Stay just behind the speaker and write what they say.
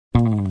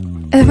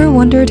Ever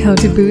wondered how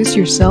to boost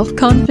your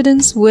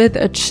self-confidence with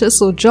a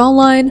chiseled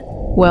jawline?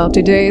 Well,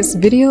 today's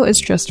video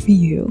is just for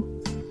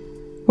you.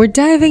 We're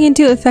diving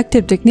into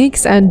effective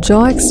techniques and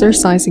jaw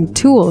exercising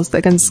tools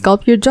that can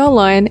sculpt your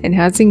jawline,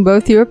 enhancing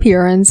both your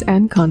appearance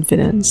and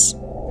confidence.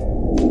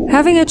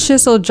 Having a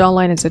chiseled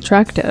jawline is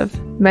attractive.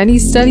 Many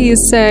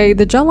studies say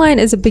the jawline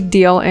is a big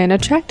deal in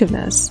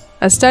attractiveness.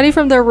 A study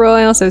from the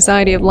Royal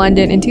Society of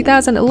London in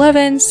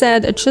 2011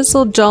 said a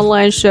chiseled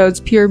jawline shows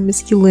pure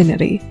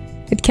masculinity.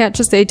 It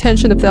catches the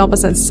attention of the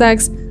opposite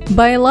sex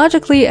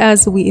biologically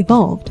as we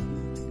evolved.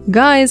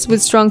 Guys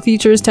with strong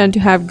features tend to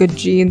have good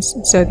genes,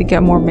 so they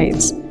get more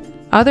mates.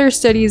 Other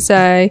studies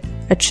say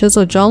a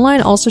chiseled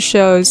jawline also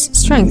shows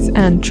strength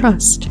and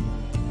trust.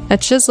 A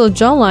chiseled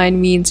jawline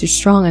means you're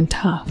strong and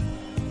tough.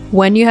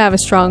 When you have a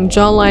strong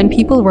jawline,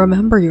 people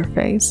remember your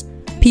face.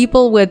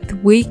 People with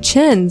weak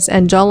chins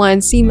and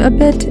jawlines seem a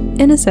bit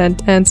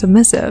innocent and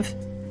submissive.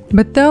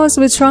 But those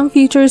with strong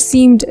features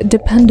seemed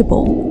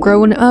dependable,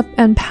 grown up,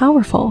 and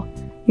powerful.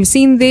 You've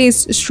seen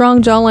these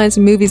strong jawlines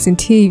in movies and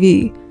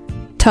TV.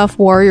 Tough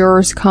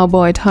warriors,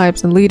 cowboy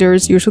types, and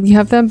leaders usually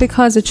have them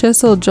because a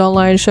chiseled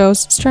jawline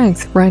shows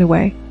strength right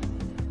away.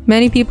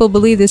 Many people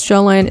believe this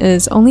jawline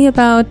is only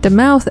about the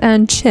mouth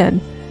and chin,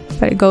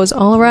 but it goes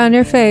all around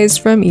your face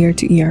from ear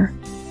to ear.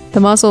 The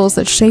muscles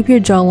that shape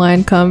your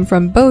jawline come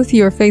from both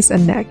your face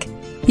and neck.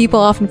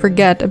 People often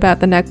forget about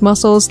the neck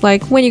muscles,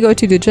 like when you go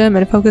to the gym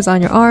and focus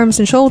on your arms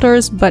and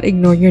shoulders but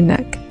ignore your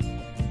neck.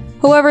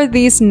 However,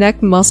 these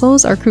neck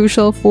muscles are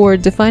crucial for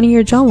defining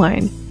your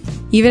jawline.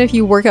 Even if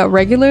you work out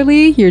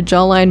regularly, your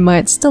jawline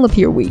might still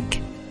appear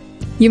weak.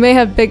 You may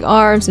have big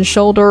arms and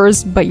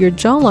shoulders, but your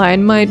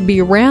jawline might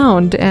be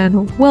round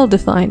and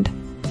well-defined.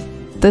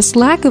 This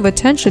lack of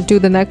attention to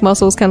the neck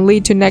muscles can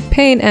lead to neck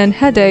pain and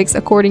headaches,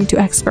 according to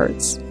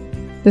experts.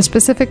 The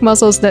specific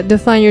muscles that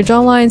define your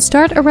jawline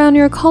start around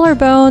your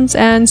collarbones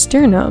and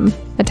sternum.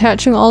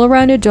 Attaching all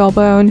around your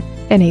jawbone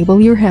enable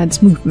your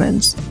head's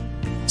movements.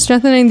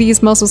 Strengthening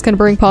these muscles can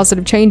bring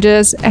positive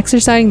changes.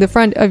 Exercising the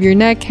front of your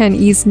neck can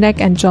ease neck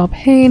and jaw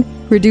pain,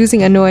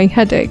 reducing annoying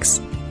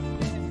headaches.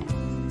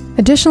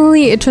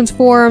 Additionally, it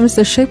transforms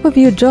the shape of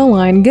your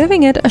jawline,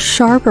 giving it a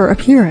sharper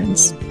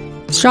appearance.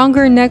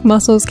 Stronger neck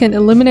muscles can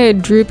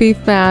eliminate droopy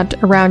fat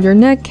around your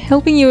neck,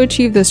 helping you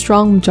achieve the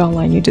strong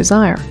jawline you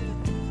desire.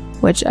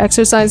 Which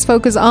exercise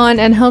focus on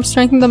and help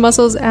strengthen the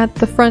muscles at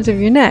the front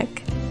of your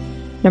neck?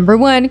 Number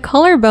 1.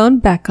 Collarbone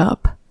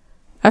backup.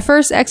 A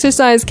first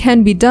exercise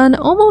can be done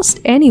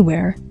almost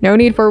anywhere. No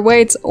need for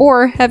weights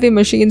or heavy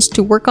machines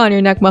to work on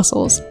your neck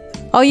muscles.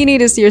 All you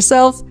need is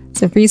yourself,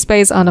 some free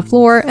space on the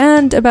floor,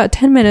 and about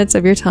 10 minutes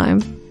of your time.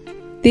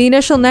 The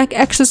initial neck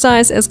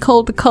exercise is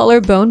called the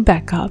collarbone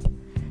backup.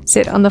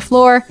 Sit on the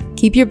floor,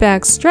 keep your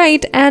back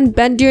straight, and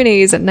bend your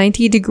knees at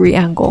 90-degree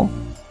angle.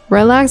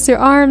 Relax your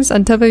arms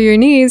on top of your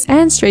knees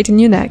and straighten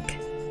your neck.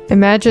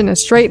 Imagine a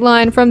straight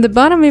line from the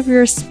bottom of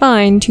your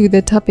spine to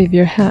the top of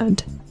your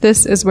head.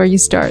 This is where you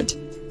start.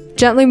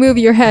 Gently move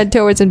your head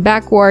towards and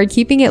backward,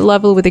 keeping it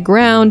level with the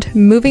ground.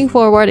 Moving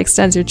forward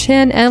extends your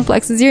chin and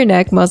flexes your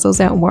neck muscles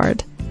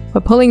outward.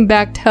 While pulling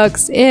back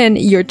tucks in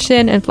your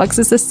chin and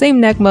flexes the same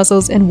neck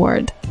muscles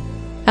inward.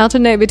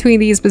 Alternate between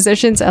these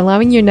positions,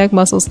 allowing your neck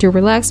muscles to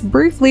relax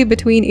briefly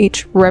between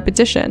each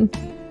repetition.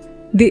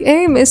 The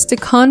aim is to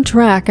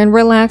contract and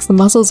relax the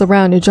muscles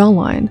around your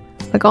jawline.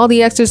 Like all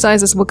the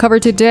exercises we'll cover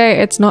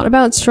today, it's not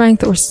about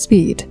strength or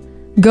speed.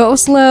 Go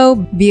slow,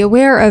 be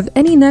aware of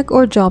any neck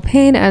or jaw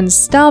pain, and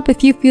stop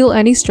if you feel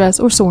any stress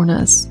or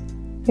soreness.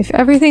 If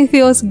everything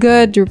feels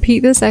good,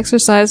 repeat this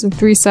exercise in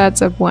 3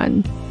 sets of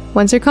 1.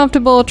 Once you're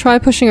comfortable, try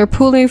pushing or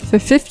pulling for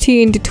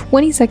 15 to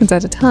 20 seconds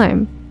at a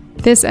time.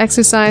 This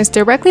exercise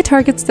directly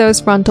targets those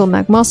frontal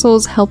neck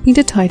muscles, helping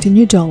to tighten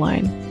your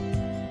jawline.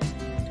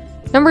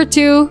 Number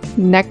 2.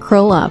 Neck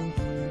curl up.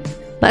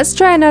 Let's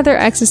try another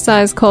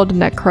exercise called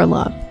neck curl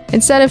up.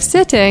 Instead of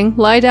sitting,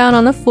 lie down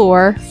on the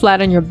floor,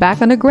 flatten your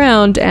back on the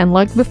ground, and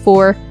like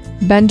before,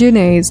 bend your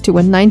knees to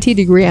a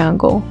 90-degree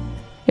angle.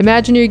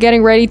 Imagine you're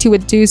getting ready to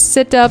do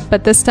sit-up,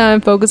 but this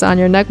time focus on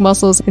your neck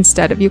muscles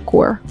instead of your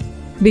core.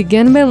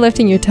 Begin by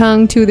lifting your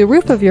tongue to the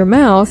roof of your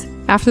mouth.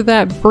 After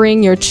that,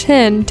 bring your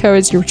chin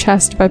towards your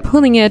chest by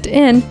pulling it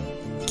in.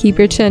 Keep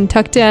your chin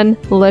tucked in,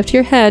 lift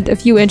your head a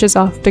few inches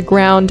off the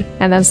ground,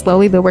 and then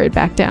slowly lower it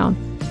back down.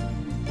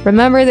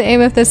 Remember, the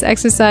aim of this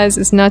exercise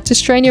is not to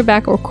strain your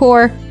back or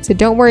core, so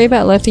don't worry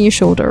about lifting your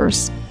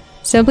shoulders.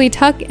 Simply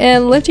tuck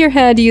and lift your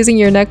head using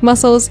your neck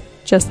muscles,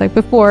 just like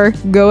before.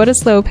 Go at a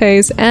slow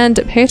pace and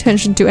pay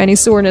attention to any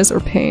soreness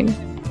or pain.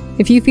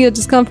 If you feel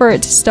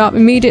discomfort, stop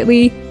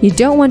immediately. You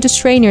don't want to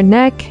strain your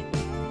neck.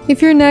 If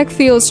your neck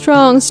feels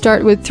strong,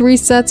 start with 3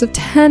 sets of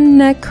 10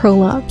 neck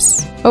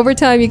curl-ups. Over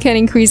time, you can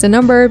increase the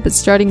number, but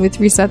starting with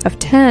 3 sets of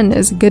 10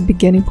 is a good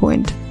beginning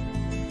point.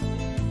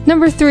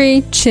 Number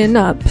 3. Chin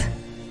up.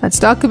 Let's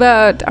talk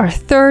about our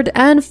third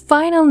and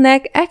final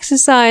neck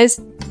exercise,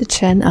 the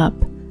chin up.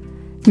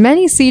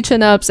 Many see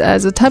chin ups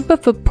as a type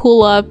of a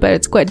pull-up, but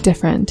it's quite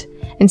different.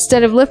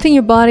 Instead of lifting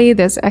your body,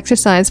 this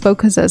exercise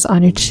focuses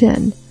on your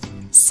chin.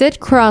 Sit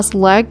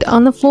cross-legged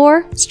on the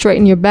floor,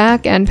 straighten your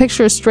back, and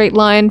picture a straight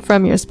line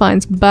from your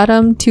spine's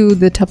bottom to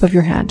the top of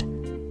your head.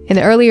 In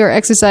the earlier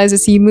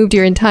exercises, you moved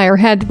your entire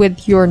head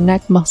with your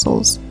neck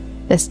muscles.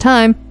 This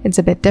time, it's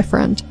a bit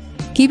different.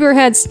 Keep your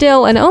head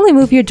still and only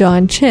move your jaw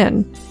and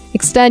chin.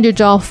 Extend your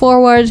jaw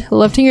forward,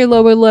 lifting your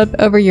lower lip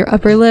over your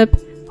upper lip.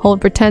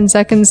 Hold for 10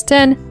 seconds,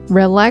 then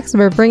relax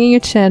by bringing your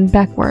chin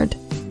backward.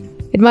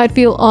 It might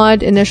feel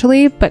odd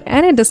initially, but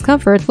any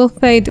discomfort will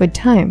fade with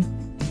time.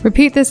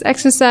 Repeat this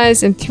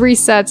exercise in 3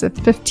 sets of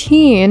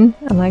 15.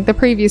 Unlike the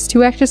previous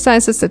 2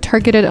 exercises that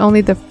targeted only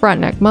the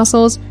front neck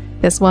muscles,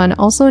 this one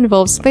also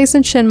involves face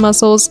and chin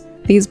muscles.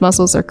 These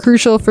muscles are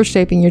crucial for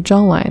shaping your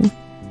jawline.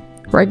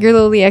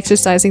 Regularly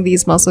exercising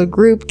these muscle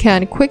groups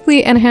can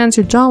quickly enhance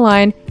your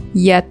jawline,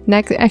 yet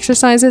neck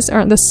exercises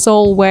aren't the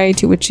sole way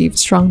to achieve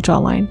strong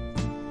jawline.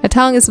 A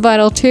tongue is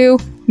vital too.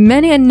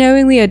 Many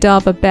unknowingly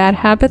adopt a bad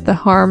habit that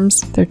harms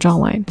their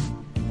jawline.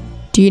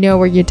 Do you know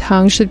where your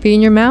tongue should be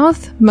in your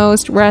mouth?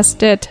 Most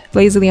rest it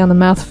lazily on the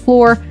mouth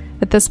floor,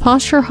 but this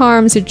posture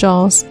harms your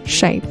jaw's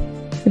shape.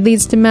 It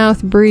leads to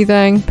mouth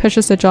breathing,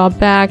 pushes the jaw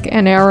back,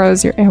 and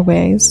narrows your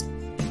airways.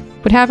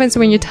 What happens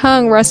when your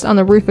tongue rests on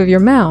the roof of your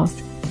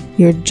mouth?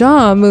 Your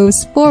jaw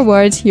moves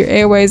forward, your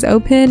airways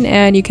open,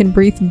 and you can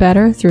breathe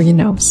better through your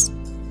nose.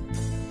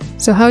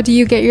 So how do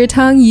you get your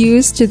tongue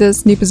used to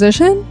this new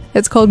position?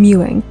 It's called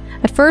mewing.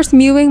 At first,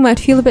 mewing might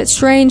feel a bit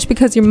strange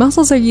because your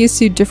muscles are used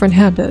to different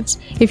habits.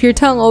 If your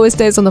tongue always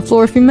stays on the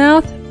floor of your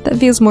mouth, that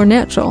feels more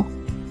natural.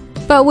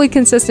 But with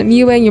consistent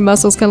mewing, your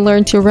muscles can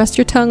learn to rest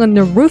your tongue on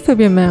the roof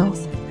of your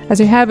mouth. As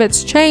your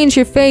habits change,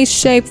 your face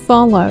shape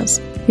follows.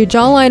 Your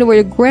jawline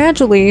will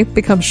gradually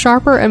become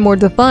sharper and more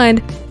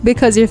defined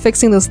because you're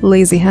fixing this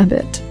lazy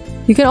habit.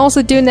 You can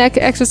also do neck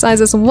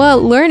exercises while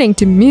learning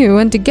to mew,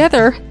 and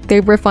together, they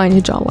refine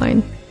your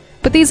jawline.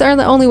 But these aren't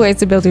the only ways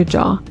to build your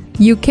jaw.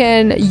 You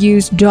can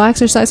use jaw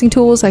exercising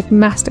tools like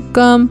mastic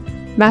gum.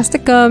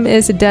 Mastic gum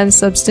is a dense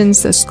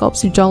substance that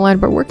sculpts your jawline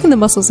by working the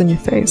muscles in your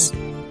face.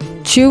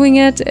 Chewing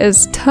it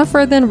is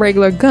tougher than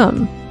regular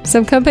gum.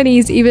 Some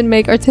companies even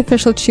make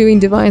artificial chewing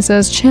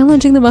devices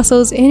challenging the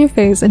muscles in your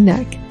face and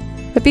neck.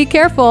 But be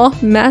careful,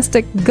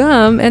 mastic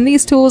gum and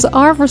these tools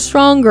are for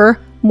stronger,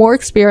 more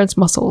experienced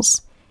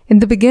muscles. In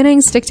the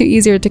beginning, stick to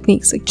easier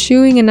techniques like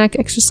chewing and neck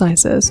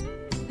exercises.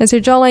 As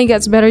your jawline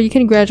gets better, you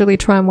can gradually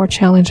try more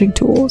challenging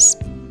tools.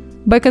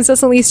 By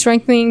consistently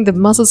strengthening the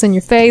muscles in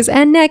your face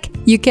and neck,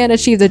 you can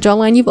achieve the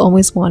jawline you've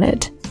always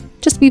wanted.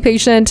 Just be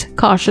patient,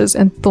 cautious,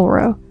 and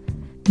thorough.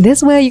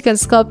 This way you can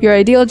sculpt your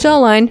ideal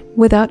jawline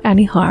without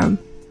any harm.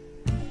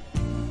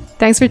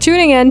 Thanks for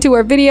tuning in to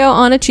our video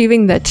on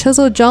achieving the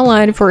chiseled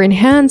jawline for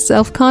enhanced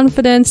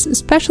self-confidence,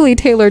 especially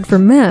tailored for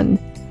men.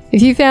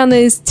 If you found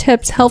these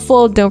tips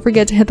helpful, don't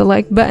forget to hit the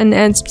like button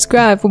and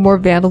subscribe for more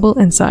valuable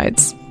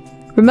insights.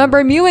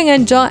 Remember, mewing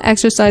and jaw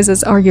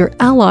exercises are your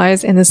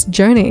allies in this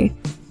journey.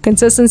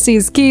 Consistency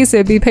is key,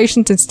 so be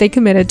patient and stay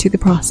committed to the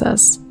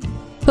process.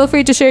 Feel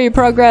free to share your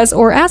progress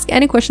or ask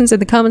any questions in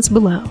the comments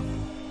below.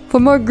 For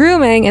more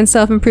grooming and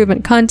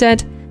self-improvement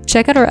content,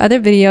 check out our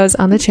other videos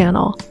on the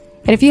channel.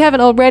 And if you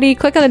haven't already,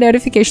 click on the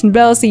notification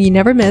bell so you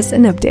never miss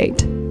an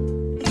update.